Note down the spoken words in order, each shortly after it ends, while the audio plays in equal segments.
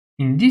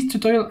In this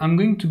tutorial, I'm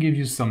going to give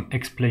you some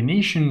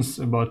explanations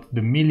about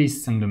the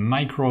millis and the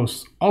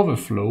micros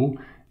overflow,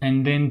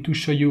 and then to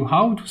show you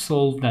how to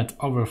solve that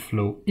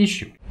overflow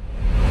issue.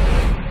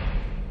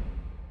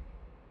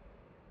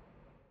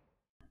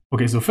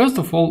 Okay, so first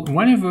of all,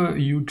 whenever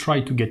you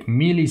try to get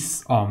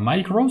millis or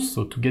micros,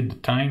 so to get the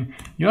time,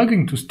 you are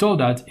going to store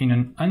that in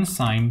an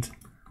unsigned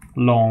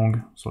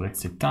long. So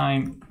let's say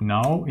time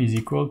now is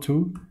equal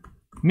to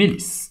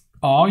millis,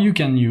 or you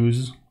can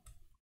use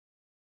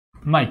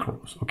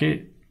micros.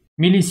 Okay,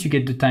 millis, you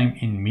get the time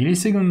in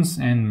milliseconds,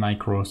 and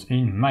micros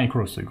in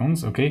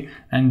microseconds. Okay,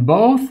 and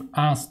both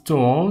are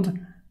stored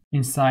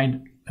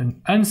inside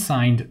an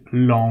unsigned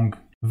long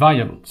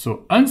variable.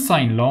 So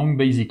unsigned long,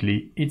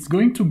 basically, it's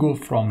going to go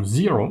from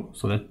 0,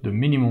 so that's the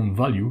minimum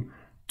value,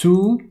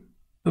 to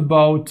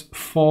about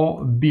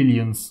 4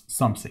 billions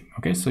something.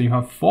 Okay, so you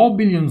have 4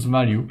 billions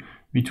value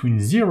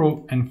between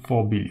 0 and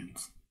 4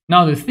 billions.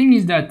 Now the thing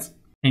is that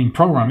in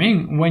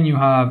programming, when you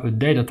have a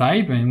data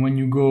type and when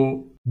you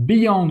go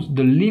beyond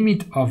the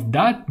limit of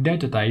that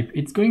data type,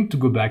 it's going to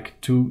go back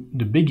to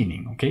the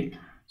beginning. Okay,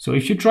 so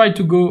if you try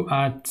to go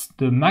at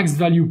the max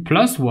value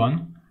plus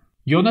 1,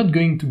 you're not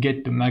going to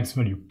get the max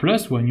value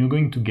plus 1, you're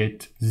going to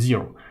get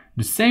 0.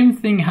 The same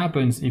thing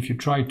happens if you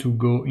try to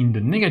go in the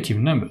negative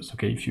numbers.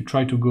 Okay, if you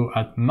try to go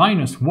at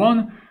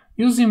 -1,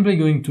 you're simply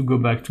going to go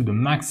back to the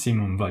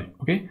maximum value.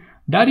 Okay,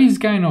 that is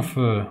kind of,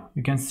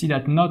 you can see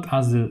that not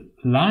as a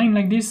line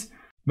like this,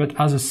 but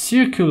as a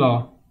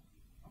circular,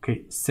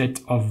 okay,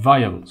 set of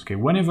variables. Okay,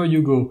 whenever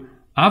you go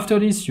after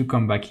this, you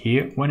come back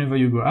here. Whenever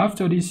you go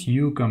after this,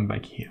 you come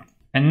back here.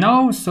 And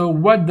now, so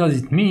what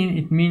does it mean?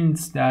 It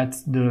means that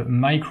the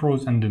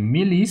micros and the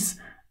millis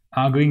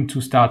are going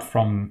to start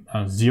from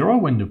 0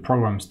 when the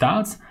program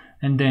starts,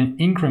 and then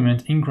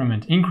increment,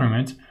 increment,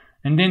 increment.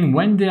 And then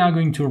when they are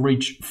going to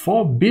reach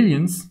 4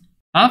 billions,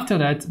 after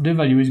that, the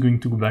value is going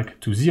to go back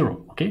to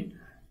 0. Okay.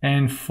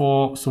 And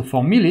for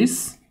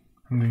millis,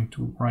 I'm going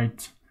to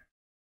write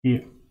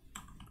here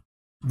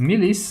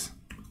millis,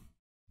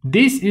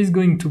 this is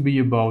going to be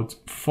about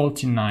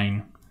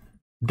 49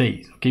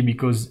 days. Okay,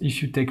 because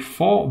if you take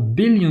 4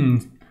 billion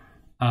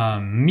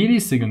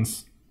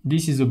milliseconds,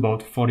 this is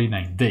about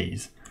 49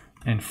 days.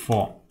 And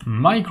for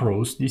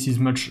micros, this is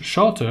much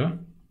shorter.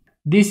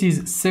 This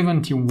is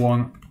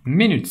 71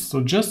 minutes,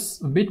 so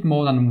just a bit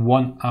more than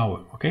 1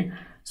 hour. Okay,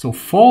 so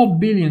 4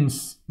 billion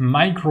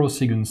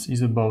microseconds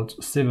is about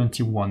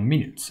 71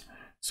 minutes.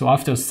 So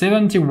after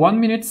 71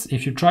 minutes,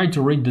 if you try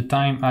to read the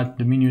time at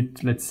the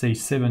minute, let's say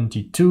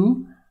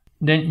 72,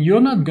 then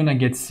you're not gonna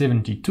get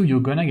 72,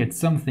 you're gonna get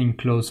something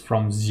close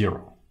from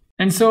 0.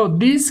 And so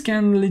this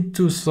can lead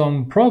to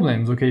some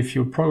problems. Okay, if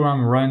your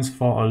program runs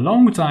for a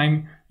long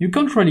time, you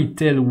can't really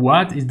tell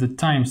what is the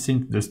time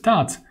since the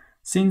start,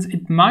 since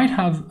it might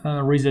have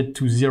reset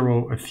to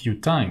 0 a few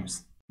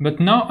times. But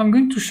now I'm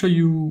going to show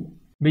you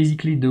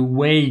basically the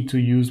way to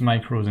use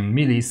micros and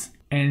millis.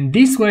 And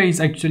this way is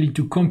actually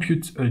to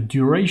compute a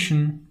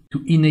duration,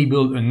 to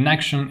enable an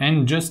action,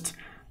 and just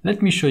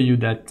let me show you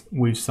that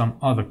with some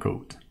other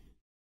code.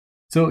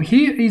 So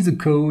here is a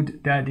code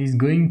that is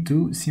going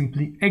to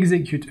simply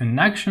execute an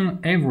action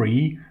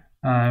every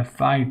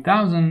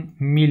 5000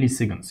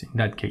 milliseconds in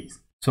that case.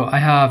 So I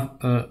have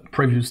a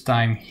previous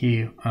time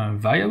here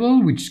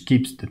variable which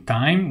keeps the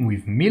time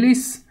with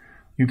millis.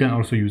 You can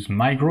also use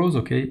micros,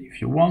 okay,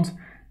 if you want.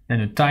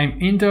 Then a time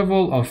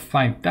interval of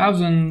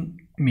 5000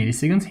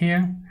 milliseconds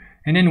here.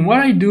 And then what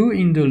I do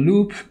in the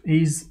loop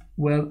is,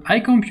 well,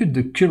 I compute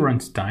the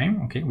current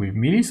time, okay, with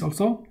millis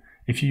also.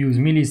 If you use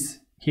millis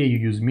here, you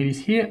use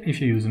millis here. If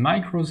you use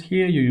micros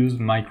here, you use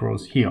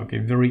micros here. Okay,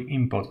 very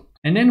important.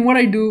 And then what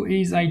I do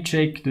is I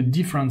check the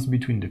difference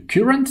between the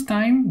current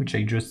time, which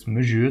I just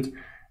measured,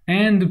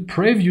 and the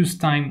previous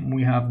time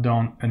we have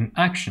done an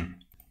action.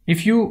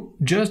 If you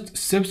just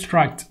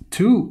subtract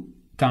 2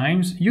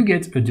 times, you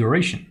get a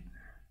duration.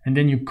 And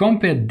then you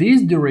compare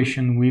this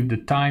duration with the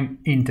time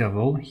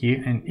interval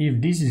here. And if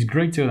this is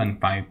greater than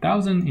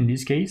 5000 in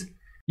this case,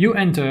 you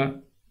enter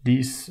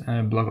this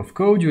block of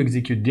code, you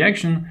execute the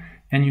action,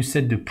 and you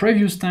set the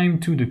previous time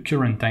to the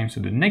current time.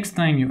 So the next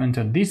time you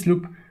enter this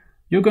loop,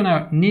 you're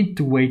gonna need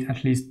to wait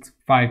at least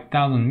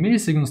 5000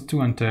 milliseconds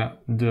to enter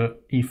the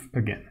if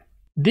again.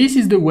 This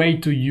is the way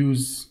to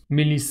use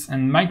millis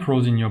and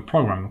micros in your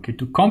program, okay,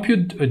 to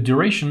compute a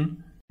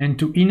duration and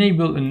to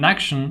enable an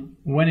action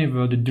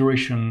whenever the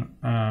duration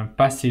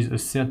passes a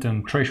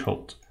certain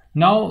threshold.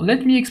 Now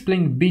let me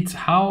explain a bit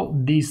how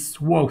this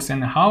works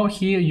and how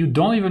here you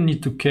don't even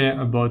need to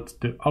care about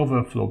the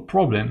overflow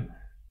problem.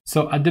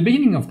 So at the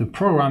beginning of the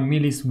program,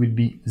 millis will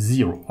be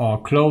 0 or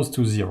close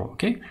to 0,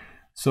 okay?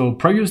 So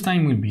previous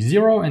time will be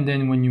 0, and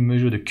then when you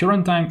measure the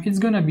current time, it's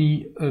gonna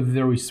be a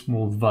very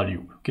small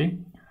value, okay?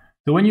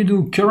 So when you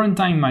do current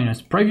time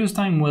minus previous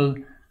time, well,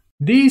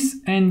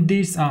 this and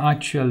this are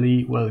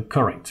actually, well,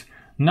 correct.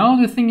 Now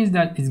the thing is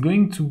that it's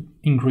going to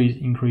increase,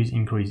 increase,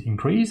 increase,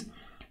 increase,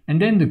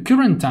 and then the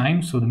current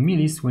time, so the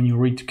millis, when you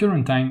reach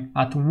current time,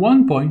 at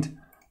one point,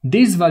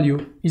 this value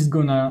is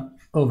gonna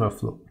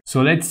overflow.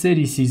 So let's say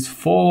this is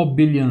 4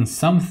 billion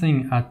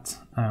something at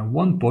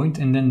 1 point,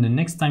 and then the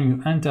next time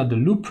you enter the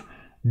loop,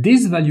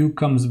 this value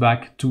comes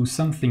back to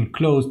something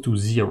close to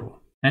 0.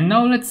 And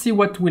now let's see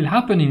what will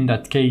happen in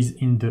that case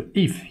in the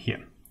if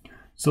here.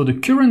 So the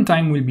current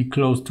time will be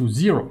close to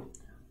 0.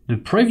 The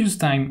previous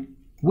time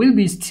will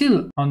be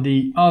still on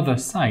the other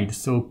side,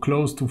 so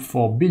close to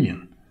 4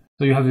 billion.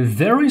 So you have a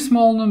very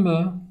small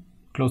number,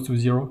 close to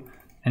 0,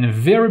 and a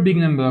very big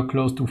number,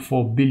 close to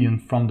 4 billion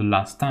from the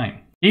last time.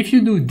 If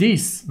you do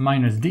this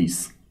minus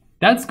this,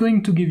 that's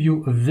going to give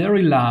you a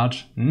very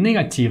large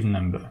negative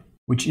number,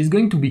 which is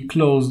going to be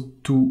close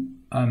to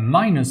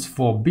minus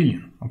 4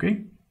 billion,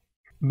 okay?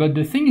 But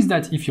the thing is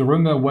that if you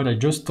remember what I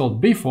just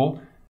told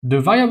before, the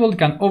variable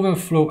can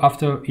overflow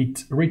after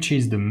it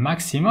reaches the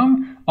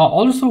maximum or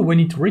also when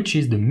it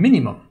reaches the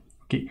minimum,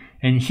 okay?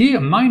 And here,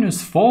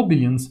 minus 4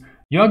 billions,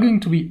 you are going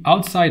to be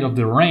outside of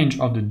the range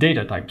of the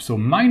data type. So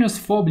minus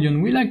 4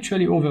 billion will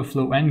actually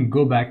overflow and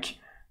go back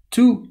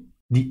to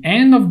the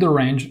end of the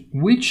range,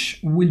 which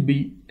will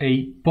be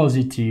a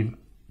positive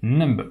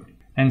number.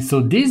 And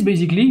so this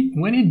basically,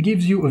 when it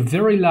gives you a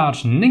very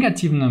large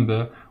negative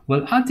number,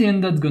 well, at the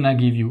end, that's gonna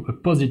give you a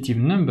positive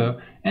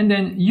number, and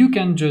then you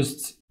can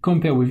just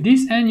compare with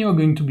this and you're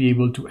going to be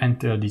able to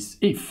enter this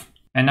if.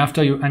 And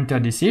after you enter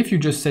this if, you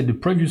just set the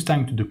previous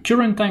time to the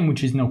current time,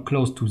 which is now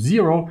close to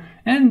 0,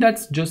 and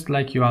that's just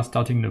like you are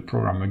starting the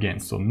program again.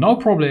 So no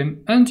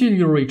problem until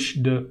you reach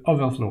the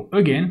overflow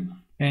again,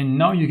 and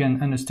now you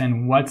can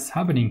understand what's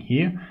happening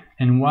here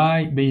and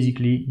why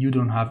basically you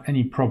don't have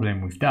any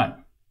problem with that.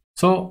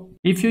 So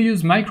if you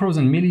use micros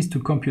and millis to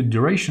compute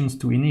durations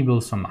to enable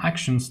some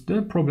actions,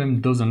 the problem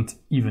doesn't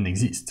even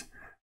exist.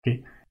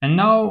 Okay. And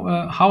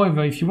now,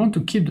 however, if you want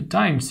to keep the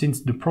time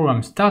since the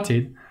program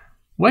started,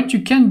 what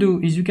you can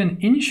do is you can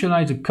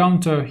initialize a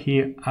counter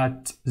here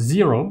at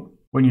 0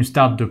 when you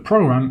start the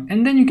program,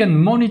 and then you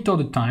can monitor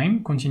the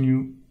time,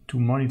 continue to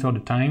monitor the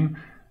time,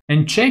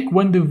 and check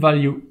when the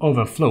value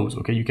overflows.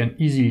 Okay, you can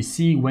easily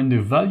see when the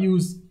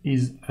values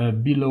is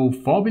below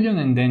 4 billion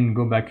and then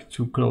go back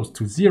to close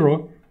to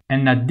 0.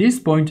 And at this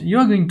point, you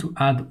are going to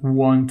add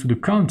 1 to the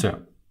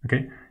counter.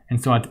 Okay,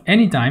 and so at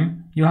any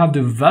time, you have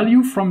the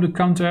value from the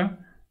counter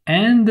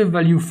and the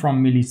value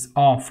from millis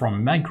or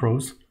from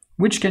micros,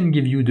 which can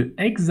give you the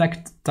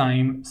exact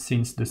time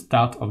since the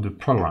start of the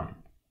program.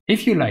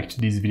 If you liked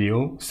this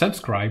video,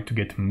 subscribe to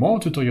get more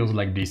tutorials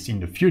like this in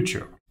the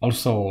future.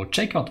 Also,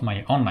 check out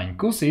my online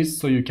courses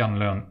so you can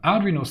learn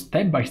Arduino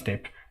step by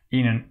step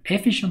in an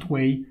efficient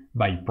way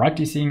by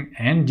practicing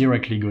and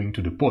directly going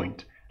to the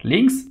point.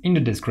 Links in the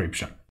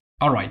description.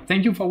 Alright,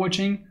 thank you for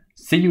watching.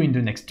 See you in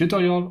the next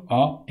tutorial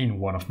or in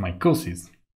one of my courses.